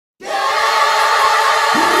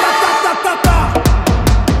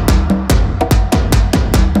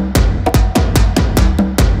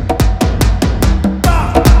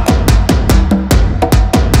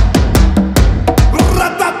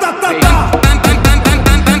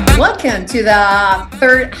Welcome to the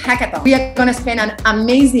third hackathon. We are going to spend an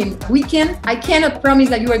amazing weekend. I cannot promise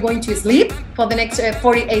that you are going to sleep for the next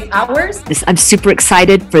 48 hours. I'm super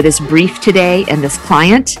excited for this brief today and this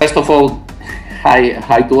client. First of all,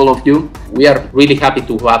 hi to all of you. We are really happy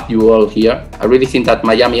to have you all here. I really think that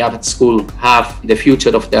Miami Art School have the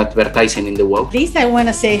future of the advertising in the world. At least I want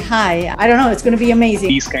to say hi. I don't know, it's going to be amazing.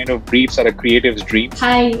 These kind of briefs are a creative's dream.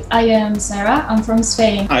 Hi, I am Sarah. I'm from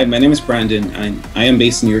Spain. Hi, my name is Brandon. I am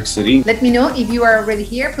based in New York City. Let me know if you are already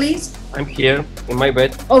here, please. I'm here in my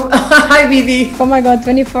bed. Oh, hi, Vivi. Oh my God,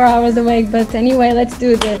 24 hours awake. But anyway, let's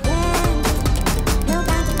do this.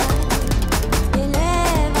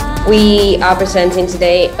 We are presenting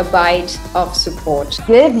today a bite of support.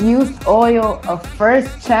 Give used oil a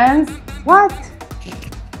first chance. What?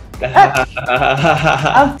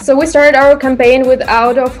 So we started our campaign with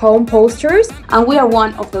out-of-home posters, and we are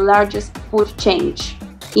one of the largest food chains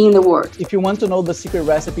in the world. If you want to know the secret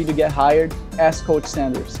recipe to get hired, ask Coach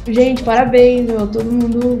Sanders. Gente, parabéns, todo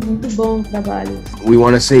mundo, muito bom trabalho. We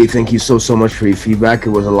want to say thank you so much for your feedback.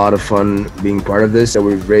 It was a lot of fun being part of this that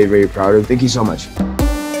we're very proud of. Thank you so much.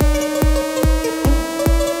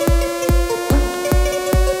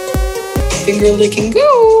 Finger licking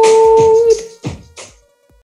go!